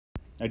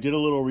I did a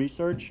little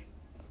research,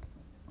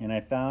 and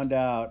I found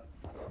out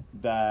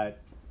that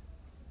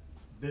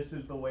this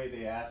is the way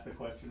they ask the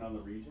question on the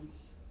Regents,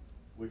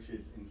 which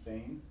is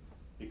insane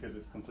because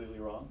it's completely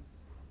wrong.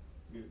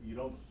 You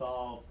don't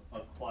solve a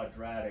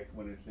quadratic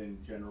when it's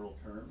in general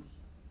terms.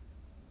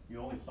 You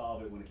only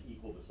solve it when it's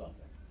equal to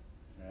something,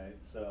 right?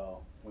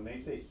 So when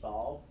they say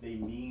solve, they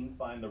mean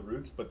find the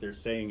roots, but they're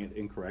saying it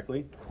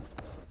incorrectly.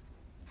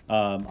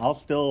 I'll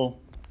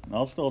still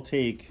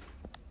take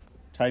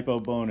typo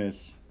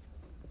bonus.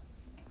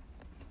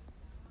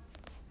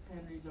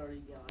 Henry's already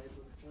got it.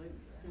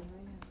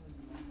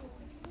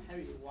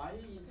 Henry, why are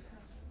you?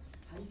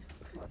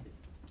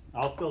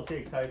 I'll still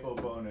take typo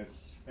bonus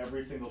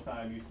every single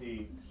time you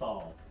see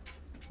solve.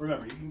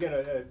 Remember, you can get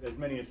as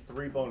many as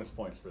 3 bonus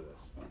points for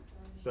this.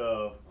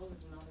 So,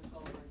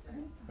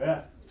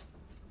 yeah.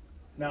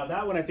 Now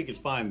that one I think is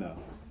fine though,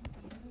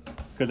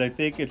 because I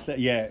think it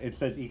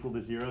says equal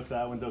to 0, so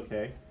that one's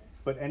okay.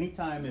 But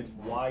anytime it's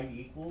y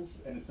equals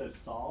and it says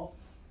solve,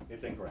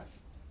 it's incorrect,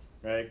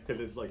 right? Because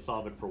it's like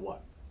solve it for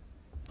what,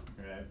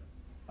 right?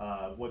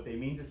 What they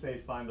mean to say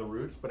is find the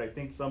roots, but I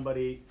think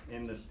somebody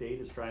in the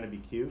state is trying to be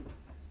cute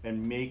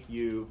and make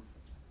you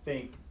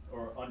think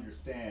or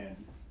understand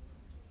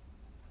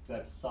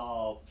that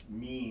solve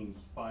means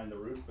find the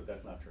roots, but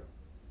that's not true,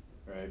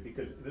 right?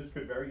 Because this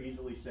could very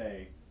easily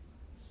say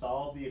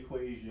solve the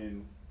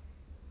equation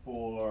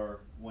for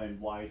when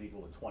y is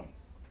equal to 20.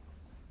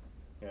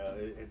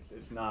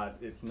 It's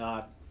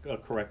not a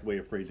correct way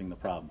of phrasing the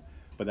problem,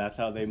 but that's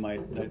how they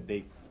might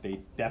they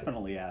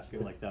definitely ask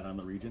it like that on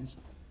the Regents,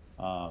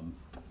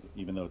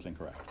 even though it's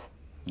incorrect.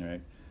 All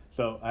right.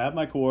 So I have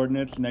my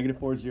coordinates,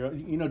 -4, 0.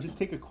 You know, just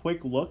take a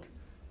quick look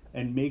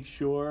and make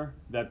sure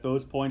that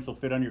those points will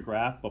fit on your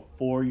graph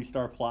before you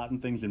start plotting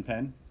things in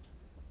pen.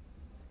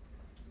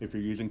 If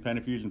you're using pen,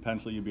 if you're using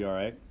pencil, you'll be all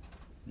right.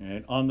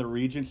 Right? On the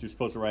Regents, you're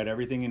supposed to write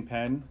everything in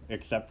pen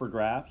except for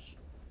graphs.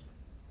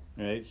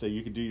 Right? So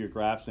you could do your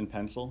graphs in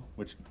pencil,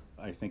 which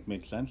I think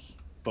makes sense.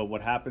 But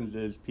what happens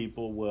is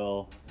people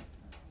will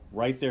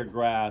write their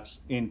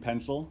graphs in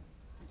pencil,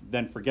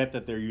 then forget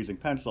that they're using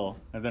pencil,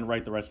 and then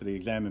write the rest of the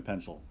exam in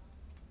pencil.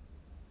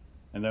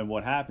 And then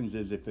what happens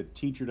is if a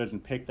teacher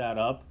doesn't pick that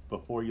up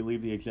before you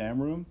leave the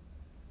exam room,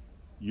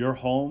 you're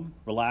home,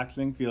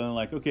 relaxing, feeling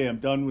like, okay, I'm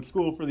done with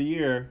school for the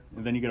year,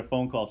 and then you get a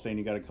phone call saying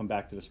you got to come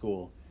back to the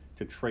school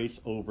to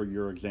trace over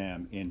your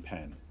exam in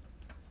pen.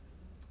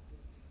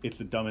 It's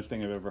the dumbest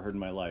thing I've ever heard in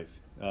my life.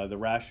 The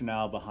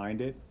rationale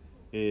behind it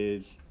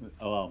is,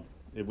 well,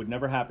 it would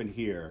never happen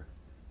here,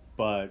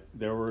 but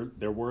there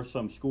were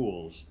some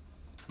schools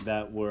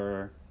that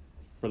were,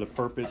 for the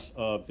purpose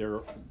of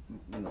their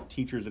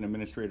teachers and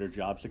administrator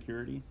job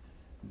security,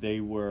 they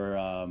were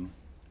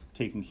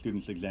taking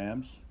students'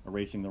 exams,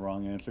 erasing the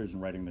wrong answers,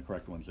 and writing the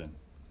correct ones in,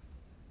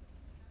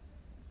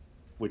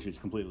 which is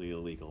completely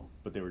illegal,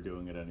 but they were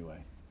doing it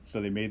anyway. So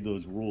they made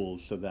those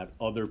rules so that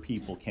other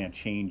people can't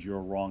change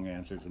your wrong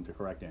answers into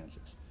correct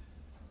answers.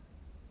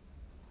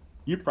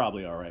 You're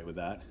probably all right with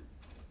that,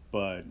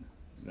 but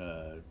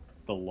the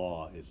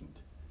law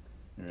isn't,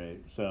 right?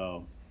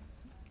 So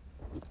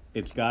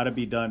it's got to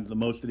be done. The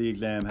most of the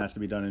exam has to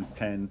be done in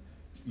pen.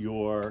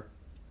 Your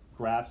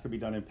graphs could be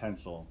done in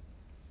pencil.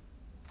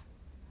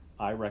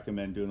 I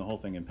recommend doing the whole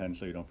thing in pen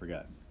so you don't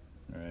forget.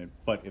 All right.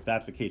 But if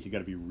that's the case, you got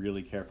to be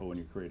really careful when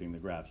you're creating the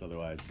graphs.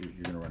 Otherwise,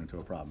 you're going to run into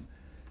a problem.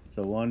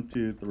 So 1,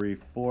 2, 3,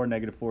 4.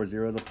 -4,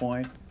 0 is a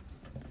point.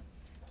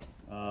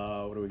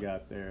 What do we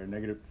got there?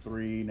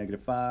 -3,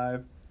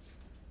 -5.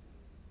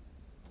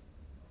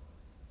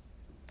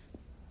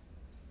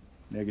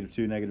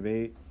 -2,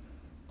 -8.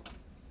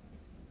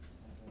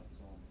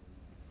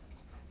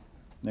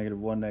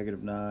 -1,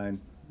 -9,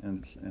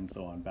 and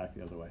so on, back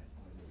the other way.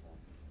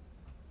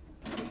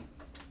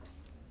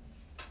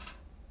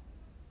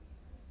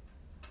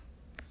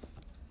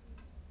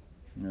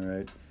 All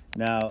right.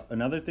 Now,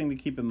 another thing to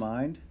keep in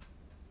mind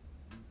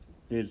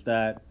is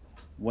that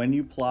when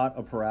you plot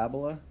a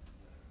parabola,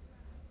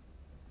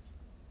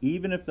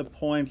 even if the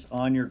points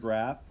on your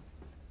graph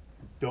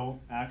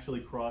don't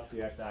actually cross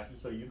the x-axis,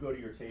 so you go to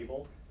your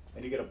table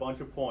and you get a bunch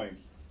of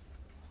points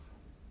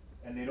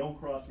and they don't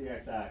cross the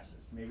x-axis.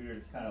 Maybe they're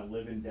just kind of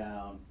living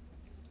down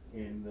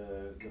in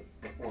the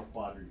fourth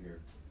quadrant here,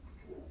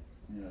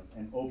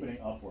 and opening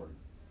upward.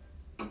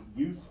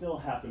 You still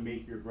have to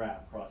make your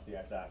graph cross the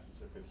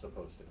x-axis if it's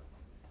supposed to.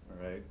 All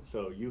right,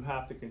 so you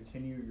have to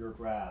continue your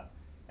graph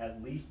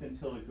at least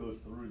until it goes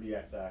through the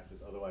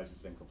x-axis, otherwise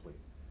it's incomplete.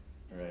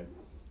 All right,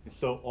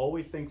 so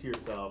always think to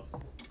yourself,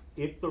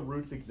 if the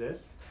roots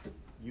exist,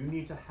 you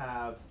need to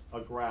have a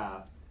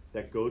graph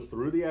that goes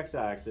through the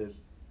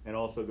x-axis and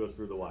also goes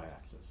through the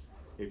y-axis.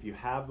 If you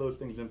have those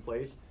things in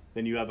place,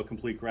 then you have a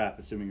complete graph,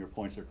 assuming your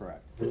points are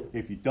correct.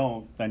 If you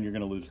don't, then you're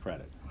going to lose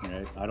credit.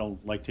 Right? I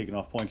don't like taking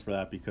off points for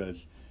that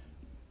because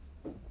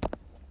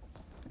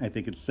I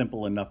think it's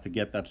simple enough to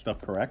get that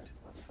stuff correct.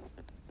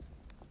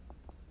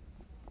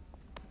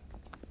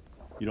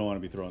 You don't want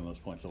to be throwing those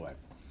points away.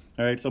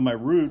 All right, so my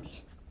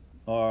roots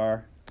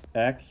are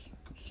x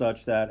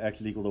such that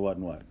x is equal to what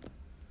and what?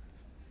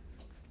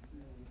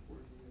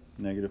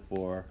 negative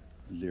 4,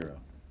 0.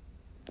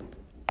 All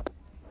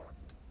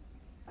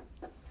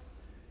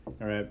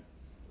right.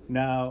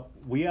 Now,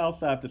 we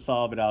also have to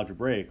solve it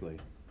algebraically.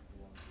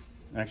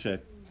 Actually,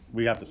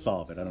 we have to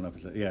solve it. I don't know if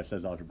it says, yeah, it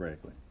says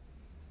algebraically.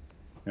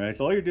 All right,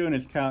 so all you're doing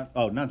is count,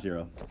 oh, not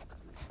 0,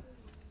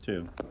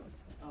 2.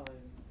 Oh,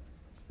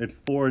 It's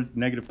 4,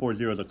 negative 4,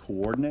 0 is a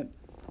coordinate,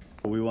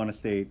 but we want to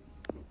state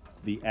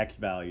the x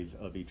values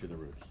of each of the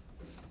roots.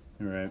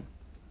 All right.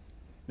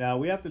 Now,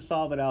 we have to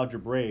solve it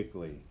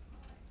algebraically,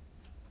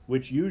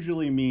 which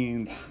usually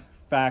means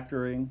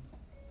factoring.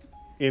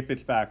 If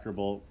it's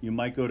factorable, you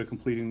might go to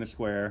completing the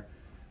square.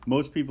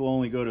 Most people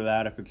only go to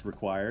that if it's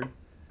required.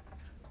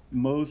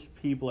 Most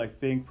people, I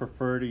think,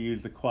 prefer to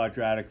use the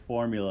quadratic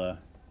formula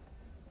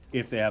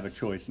if they have a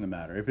choice in the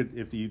matter.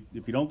 If you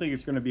don't think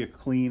it's going to be a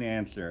clean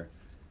answer,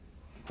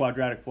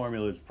 quadratic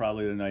formula is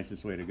probably the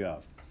nicest way to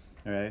go.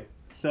 All right.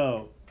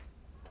 So,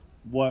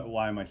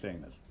 why am I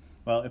saying this?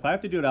 Well, if I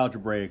have to do it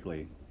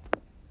algebraically,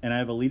 and I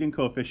have a leading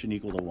coefficient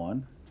equal to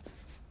 1,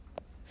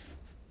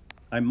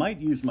 I might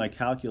use my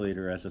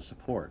calculator as a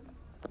support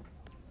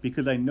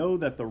because I know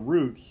that the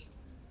roots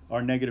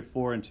are negative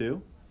 4 and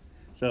 2.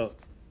 So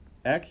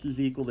x is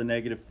equal to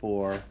negative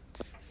 4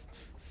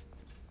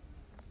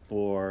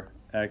 or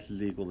x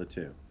is equal to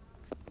 2.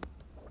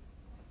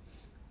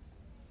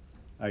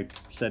 I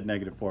said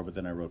negative 4, but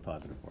then I wrote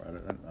positive 4. I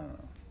don't know.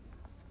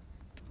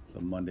 It's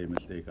a Monday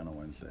mistake on a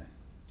Wednesday.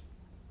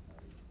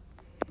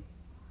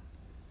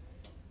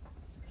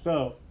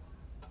 So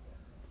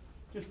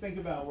just think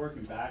about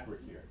working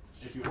backwards here.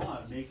 If you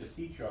want, make the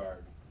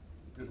T-chart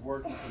just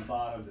working from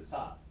bottom to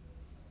top.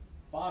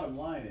 Bottom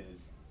line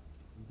is,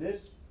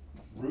 this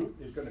root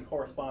is going to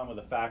correspond with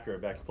a factor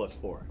of x plus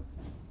 4.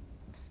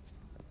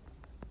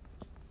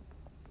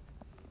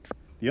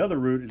 The other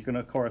root is going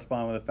to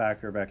correspond with a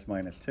factor of x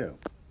minus 2.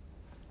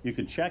 You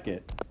can check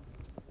it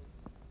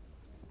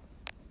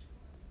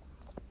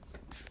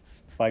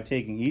by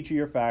taking each of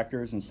your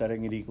factors and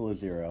setting it equal to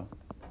 0.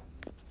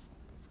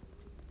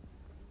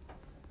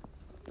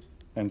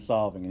 And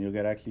solving, and you'll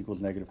get x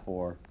equals negative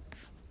 4,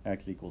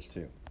 x equals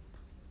 2.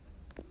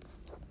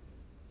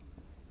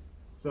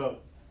 So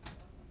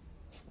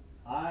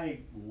I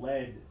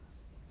led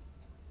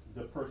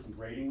the person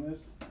grading this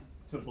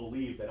to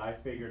believe that I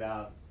figured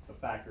out the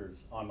factors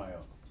on my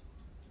own.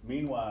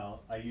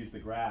 Meanwhile, I used the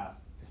graph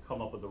to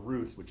come up with the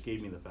roots, which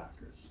gave me the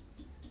factors.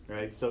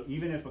 Right? So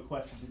even if a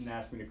question didn't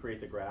ask me to create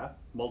the graph,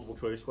 multiple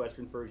choice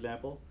question, for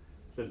example,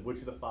 says which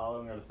of the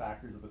following are the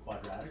factors of the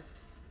quadratic,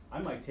 I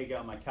might take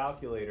out my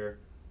calculator,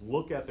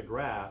 look at the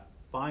graph,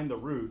 find the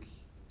roots,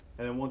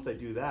 and then once I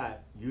do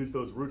that, use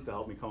those roots to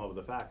help me come up with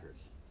the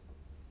factors.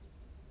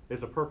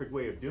 It's a perfect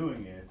way of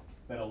doing it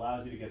that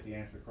allows you to get the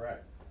answer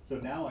correct. So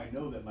now I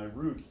know that my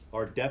roots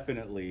are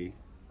definitely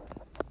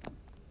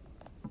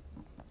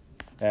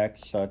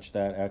x such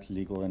that x is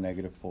equal to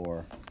negative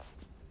 4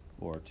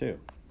 or 2.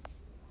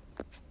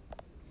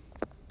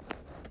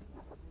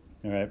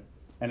 All right.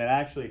 And it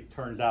actually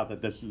turns out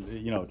that this,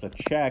 it's a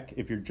check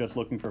if you're just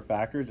looking for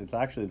factors. It's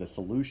actually the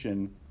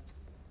solution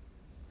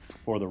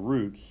for the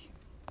roots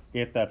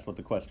if that's what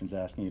the question's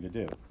asking you to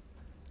do.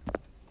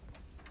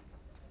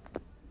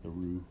 The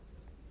roots.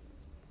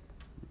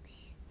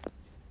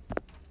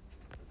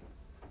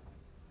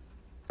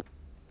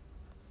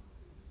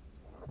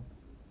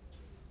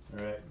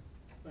 All right.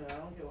 But I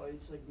don't get why you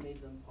just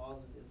made them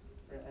positive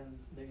and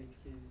negative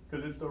 2.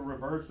 Because it's the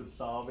reverse of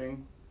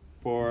solving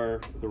for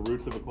the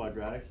roots of a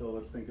quadratic. So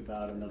let's think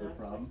about another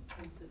problem.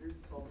 Considered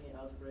solving it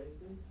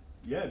algebraically?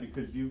 Yeah,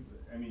 because you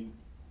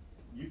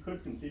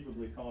could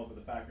conceivably come up with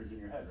the factors in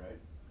your head, right?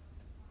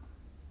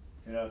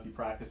 If you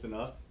practice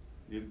enough,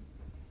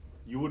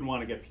 you wouldn't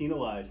want to get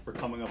penalized for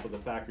coming up with the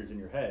factors in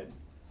your head.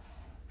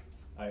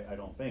 I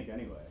don't think,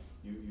 anyway.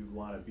 You'd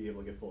want to be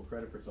able to get full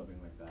credit for something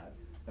like that.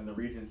 And the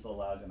Regents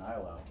allows, and I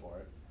allow for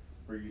it,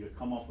 for you to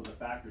come up with the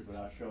factors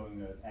without showing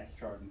the X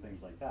chart and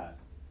things like that.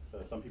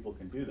 So some people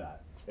can do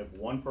that. If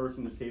one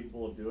person is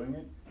capable of doing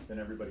it, then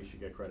everybody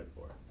should get credit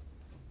for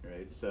it.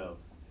 Right? So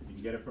if you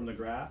can get it from the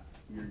graph,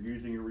 you're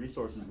using your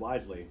resources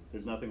wisely.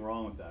 There's nothing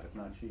wrong with that. It's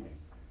not cheating.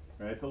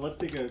 Right? But let's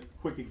take a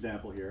quick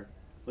example here.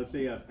 Let's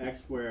say you have x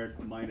squared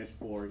minus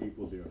 4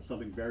 equals 0.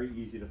 Something very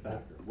easy to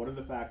factor. What are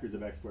the factors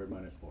of x squared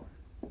minus 4?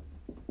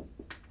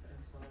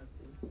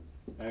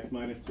 X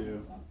minus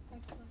 2,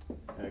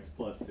 x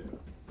plus 2.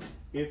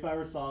 If I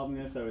were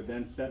solving this, I would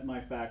then set my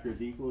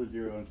factors equal to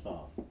 0 and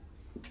solve.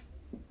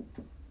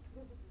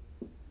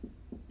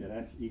 Get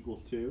x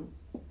equals 2,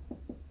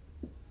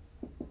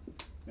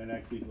 and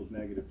x equals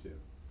negative 2.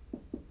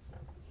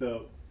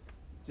 So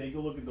take a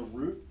look at the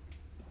root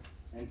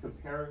and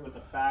compare it with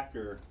the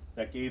factor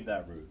that gave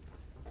that root.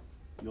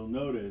 You'll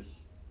notice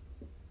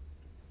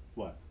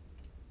what?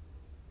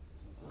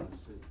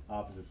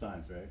 Opposite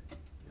signs, right?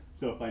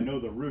 So if I know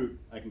the root,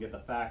 I can get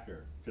the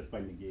factor just by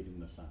negating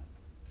the sign.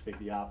 Take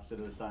the opposite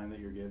of the sign that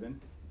you're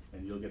given,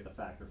 and you'll get the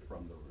factor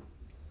from the root.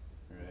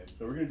 All right?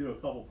 So we're going to do a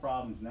couple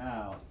problems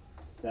now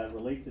that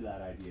relate to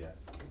that idea.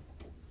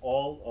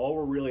 All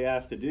we're really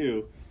asked to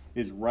do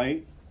is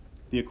write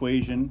the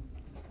equation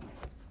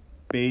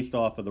based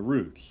off of the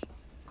roots.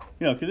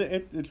 You know, because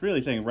it's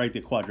really saying write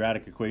the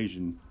quadratic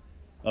equation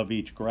of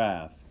each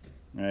graph,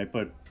 right?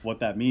 But what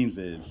that means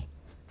is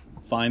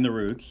find the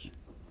roots,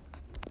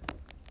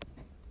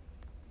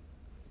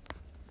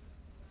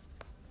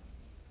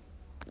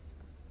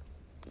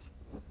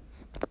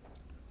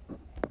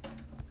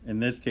 in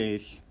this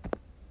case,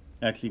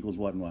 x equals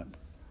what and what?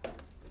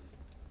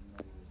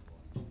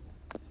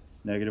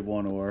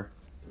 -1 or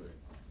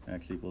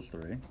x equals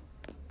 3.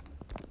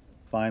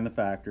 Find the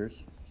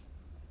factors.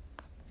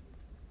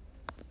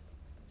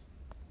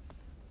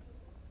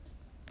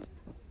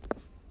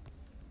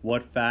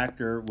 What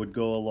factor would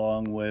go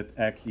along with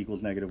x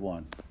equals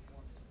 -1?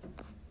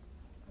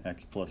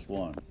 X plus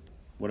 1.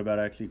 What about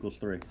x equals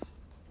 3?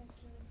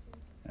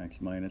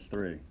 X minus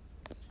 3.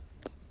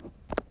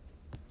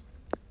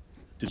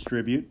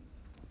 Distribute.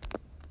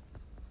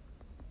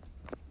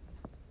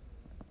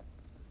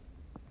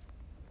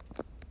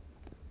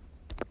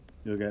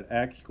 You'll get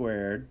x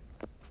squared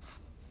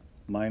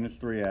minus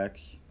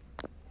 3x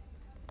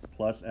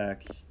plus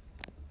x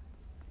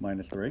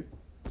minus 3.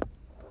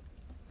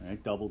 All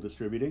right, double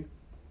distributing.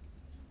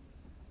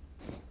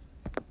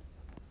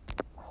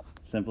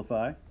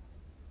 Simplify.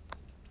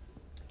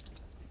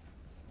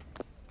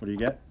 What do you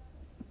get?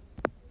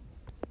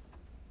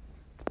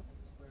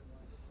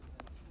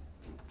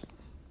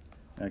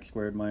 X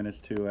squared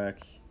minus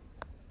 2x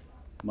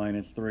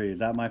minus 3. Is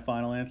that my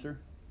final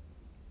answer?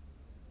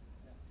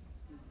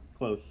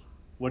 Close.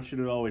 What should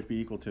it always be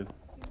equal to?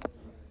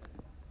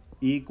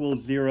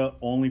 Equals 0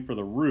 only for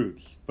the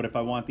roots. But if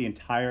I want the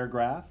entire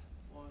graph,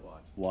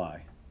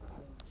 y.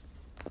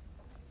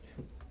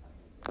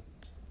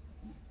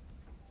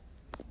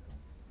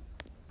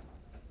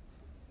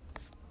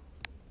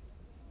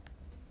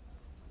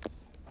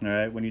 All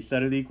right, when you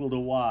set it equal to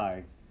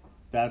y,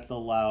 that's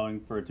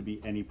allowing for it to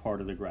be any part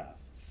of the graph.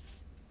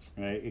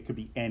 Right? It could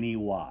be any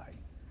y.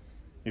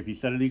 If you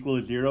set it equal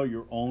to 0,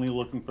 you're only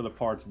looking for the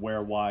parts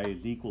where y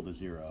is equal to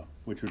 0,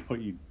 which would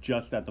put you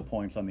just at the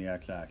points on the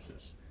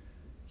x-axis.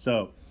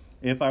 So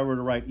if I were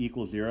to write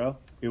equals 0,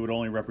 it would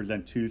only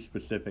represent 2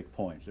 specific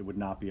points. It would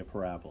not be a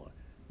parabola.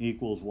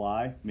 Equals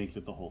y makes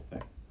it the whole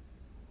thing.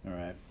 All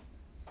right.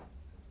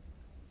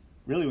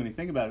 Really, when you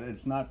think about it,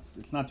 it's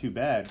not too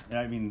bad.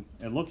 I mean,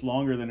 it looks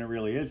longer than it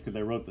really is because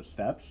I wrote the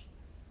steps.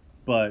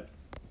 But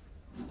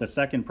the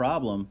second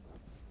problem,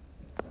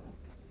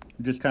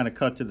 just kind of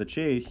cut to the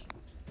chase.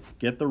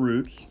 Get the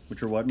roots,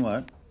 which are what and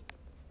what?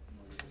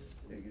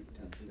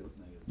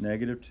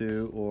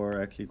 -2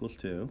 or x equals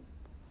 2.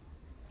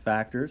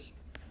 Factors.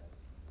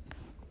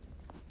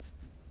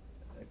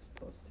 X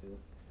plus 2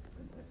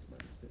 and x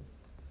minus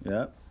 2.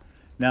 Yep.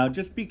 Now,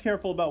 just be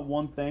careful about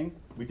one thing.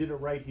 We did it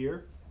right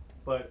here,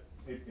 but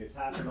it's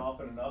happened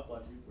often enough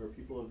where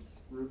people have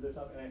screwed this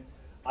up. And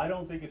I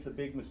don't think it's a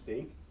big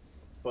mistake,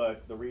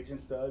 but the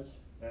Regents does,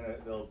 and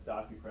they'll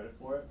dock you credit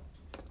for it.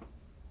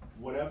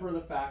 Whatever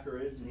the factor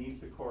is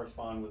needs to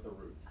correspond with the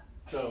root.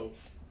 So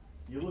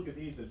you look at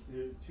these as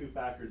two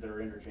factors that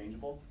are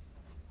interchangeable.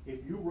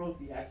 If you wrote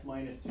the x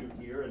minus 2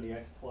 here and the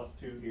x plus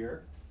 2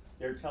 here,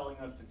 they're telling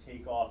us to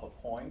take off a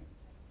point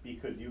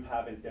because you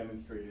haven't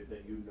demonstrated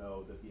that you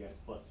know that the x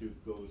plus 2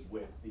 goes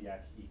with the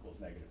x equals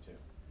 -2.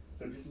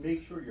 So just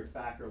make sure your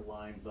factor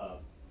lines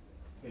up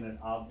in an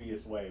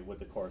obvious way with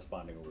the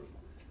corresponding root.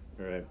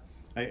 All right.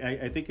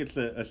 I think it's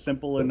a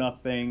simple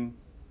enough thing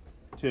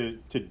to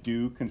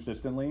do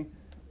consistently,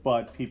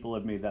 but people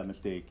have made that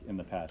mistake in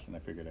the past, and I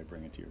figured I'd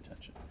bring it to your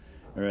attention.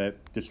 All right,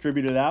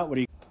 distribute it out. What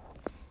do you?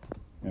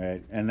 All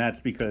right, and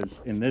that's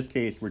because in this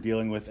case we're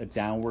dealing with a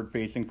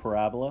downward-facing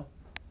parabola.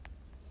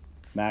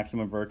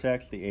 Maximum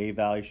vertex, the a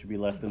value should be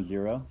less than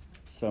 0,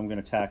 so I'm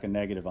going to tack a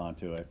negative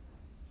onto it.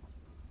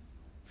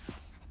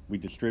 We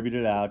distribute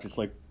it out just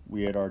like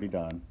we had already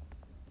done.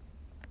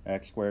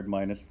 X squared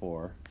minus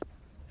 4,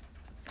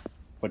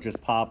 but just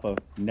pop a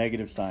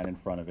negative sign in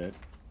front of it,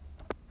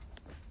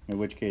 in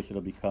which case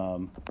it'll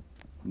become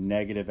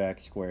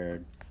 -x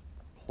squared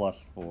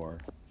plus 4,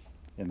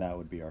 and that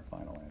would be our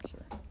final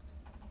answer.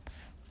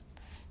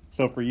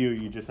 So for you,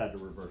 you just had to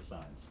reverse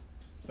signs.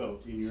 So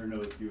in your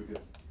notes, you would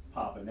just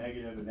pop a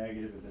negative, and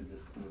then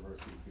just reverse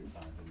these 2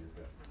 signs, and you're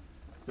good.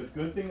 The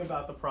good thing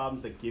about the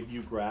problems that give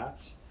you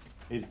graphs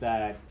is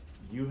that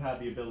you have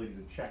the ability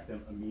to check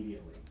them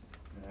immediately.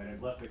 And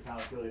I've left the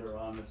calculator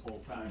on this whole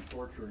time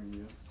torturing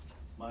you.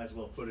 Might as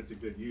well put it to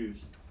good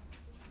use.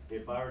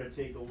 If I were to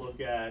take a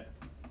look at,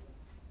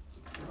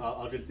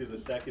 I'll just do the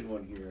second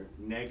one here,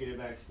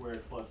 -x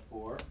squared plus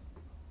 4.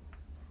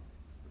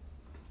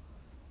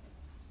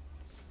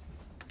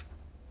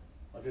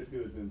 I'll just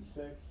do a zoom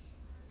 6.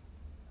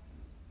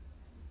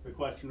 The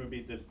question would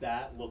be, does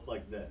that look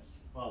like this?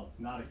 Well,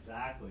 not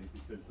exactly,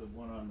 because the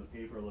one on the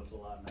paper looks a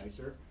lot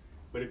nicer.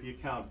 But if you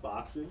count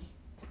boxes,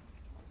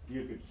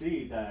 you could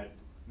see that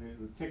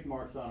the tick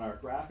marks on our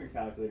graphing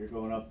calculator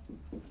going up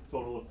a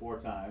total of 4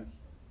 times,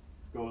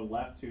 going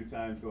left 2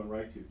 times, going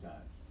right 2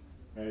 times.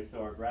 Right?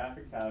 So our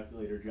graphic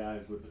calculator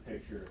jives with the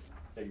picture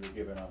that you were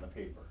given on the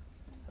paper.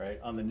 Right?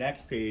 On the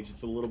next page,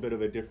 it's a little bit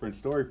of a different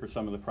story for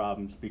some of the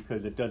problems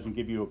because it doesn't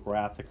give you a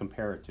graph to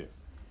compare it to.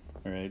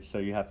 All right, so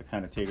you have to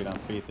kind of take it on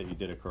faith that you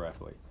did it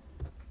correctly.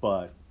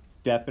 But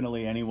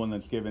definitely anyone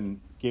that's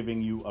giving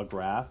you a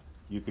graph,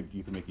 you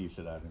could make use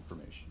of that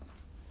information.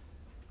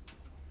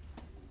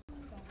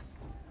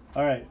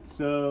 All right,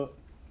 so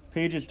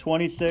pages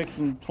 26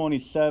 and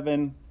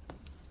 27,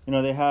 you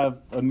know, they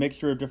have a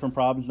mixture of different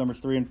problems. Numbers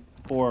 3 and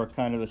 4 are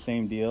kind of the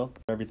same deal,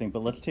 everything.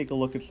 But let's take a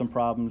look at some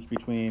problems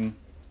between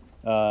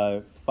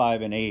 5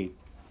 and 8,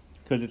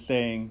 because it's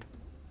saying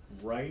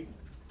write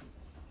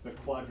the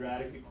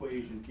quadratic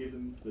equation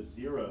given the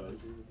zeros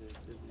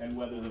and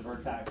whether the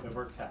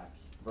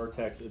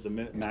vertex is a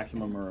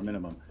maximum or a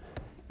minimum.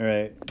 All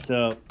right,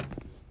 so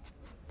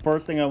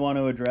first thing I want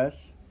to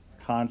address,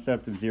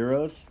 concept of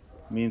zeros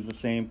means the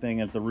same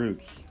thing as the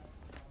roots.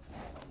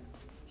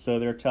 So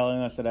they're telling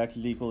us that x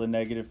is equal to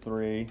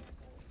 -3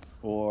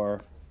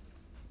 or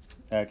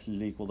x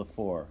is equal to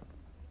 4.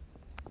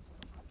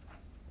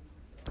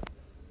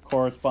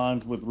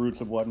 Corresponds with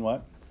roots of what and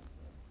what?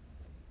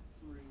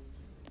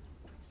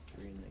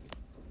 3 and negative.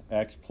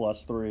 X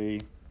plus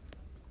 3,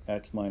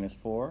 x minus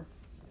 4.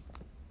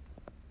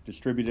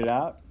 Distribute it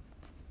out.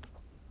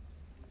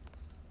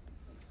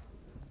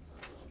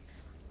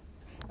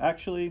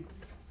 Actually,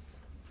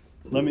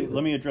 let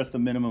me address the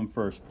minimum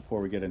first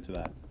before we get into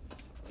that.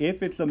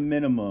 If it's a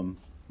minimum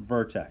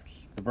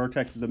vertex, the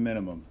vertex is a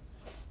minimum,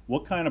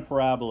 what kind of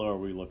parabola are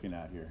we looking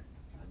at here?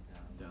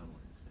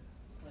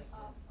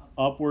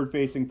 Upward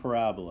facing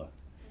parabola.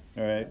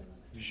 All right.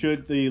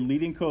 Should the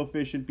leading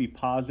coefficient be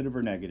positive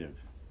or negative?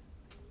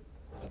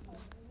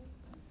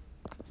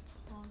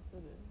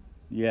 Positive.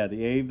 Yeah,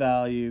 the a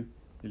value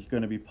is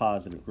going to be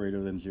positive,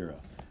 greater than 0.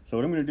 So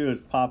what I'm going to do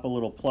is pop a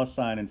little plus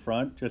sign in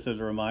front, just as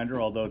a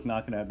reminder, although it's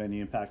not going to have any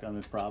impact on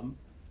this problem.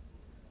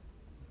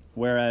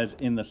 Whereas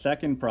in the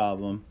second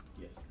problem,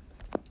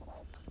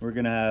 we're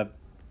going to have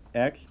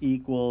x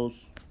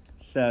equals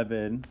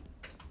 7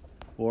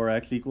 or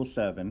x equals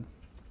 7.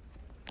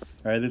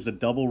 All right, this is a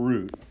double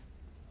root.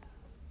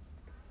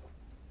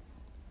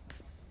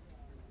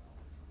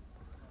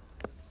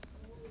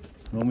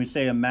 When we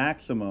say a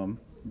maximum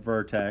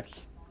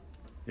vertex,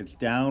 it's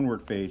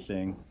downward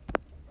facing,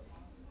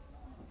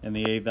 and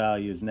the a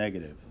value is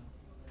negative.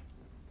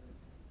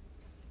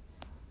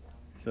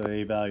 So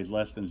a value is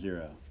less than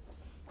 0.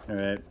 All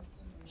right.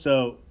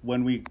 So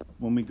when we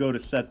go to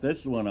set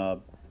this one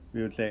up,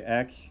 we would say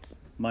x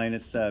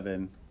minus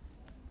 7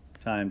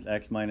 times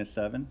x minus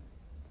 7.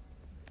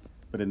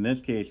 But in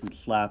this case, we'd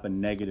slap a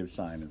negative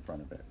sign in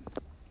front of it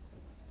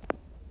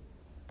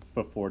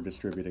before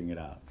distributing it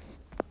out.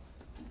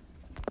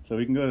 So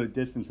we can go to the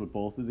distance with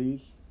both of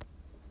these,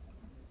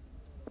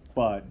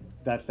 but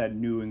that's that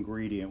new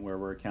ingredient where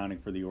we're accounting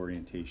for the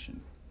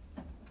orientation.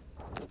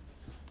 All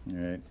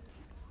right.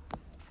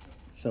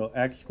 So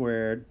x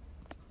squared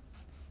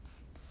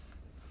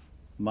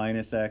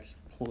minus x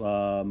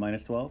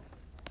minus 12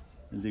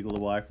 is equal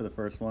to y for the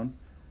first one.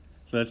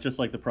 So that's just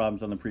like the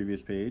problems on the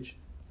previous page.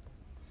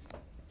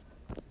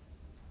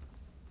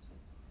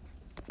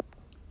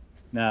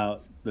 Now,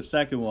 the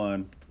second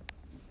one,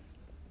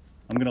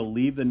 I'm going to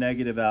leave the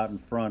negative out in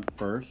front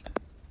first,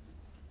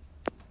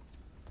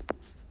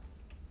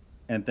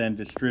 and then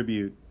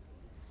distribute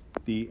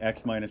the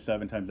x minus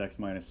 7 times x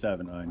minus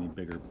 7. Oh, I need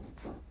bigger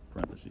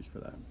parentheses for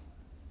that.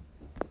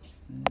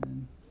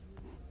 And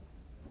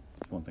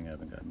that's one thing I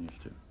haven't gotten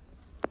used to.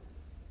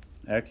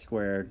 X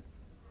squared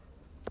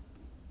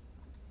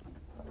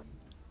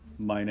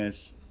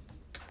minus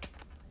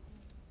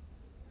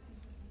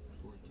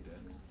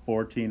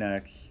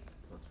 14x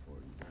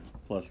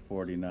plus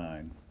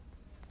 49.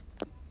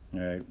 All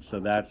right, so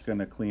that's going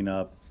to clean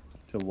up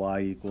to y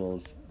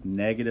equals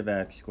negative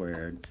x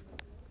squared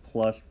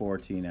plus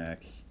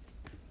 14x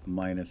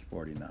minus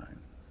 49.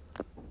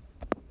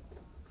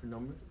 For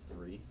number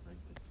 3, like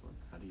this one,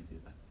 how do you do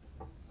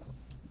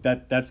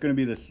that? That's going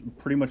to be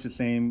pretty much the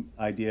same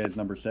idea as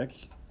number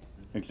 6,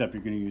 except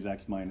you're going to use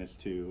x minus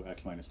 2,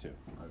 x minus 2.